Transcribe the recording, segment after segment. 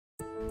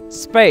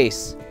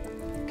Space,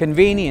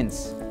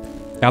 convenience,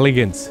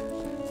 elegance,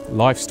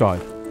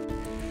 lifestyle.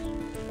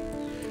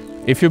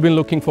 If you've been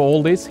looking for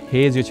all this,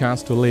 here's your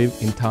chance to live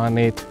in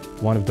Tarneit,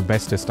 one of the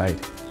best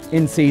estates.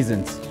 in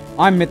seasons.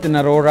 I'm Mitin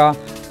Arora.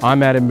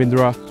 I'm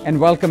Bindra. And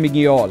welcoming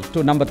you all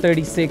to number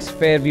 36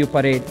 Fairview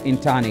Parade in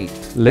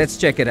Tarneit. Let's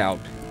check it out.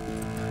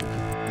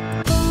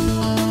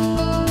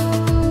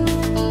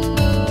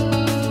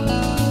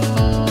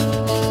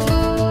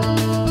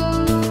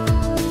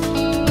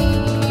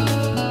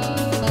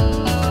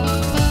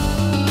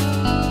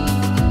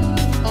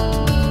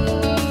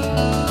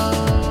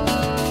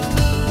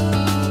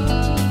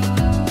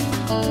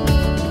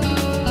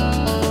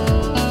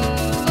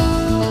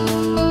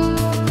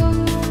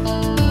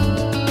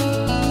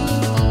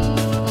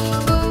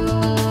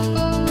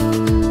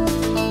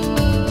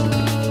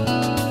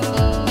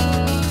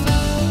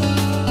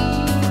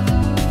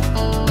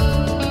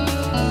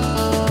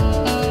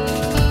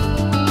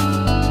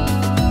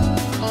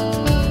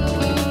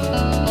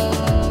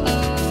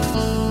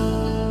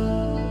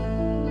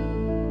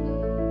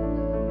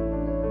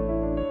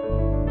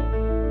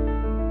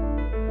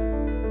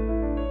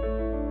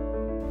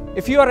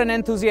 If you are an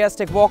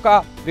enthusiastic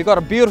walker, we've got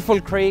a beautiful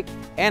creek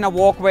and a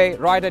walkway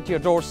right at your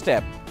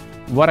doorstep.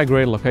 What a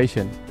great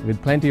location, with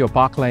plenty of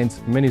park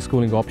lanes, many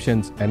schooling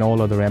options and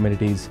all other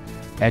amenities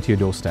at your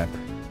doorstep.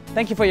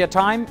 Thank you for your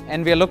time,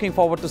 and we are looking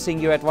forward to seeing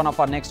you at one of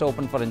our next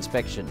open for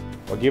inspection.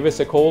 Or give us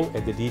a call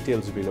at the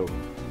details below.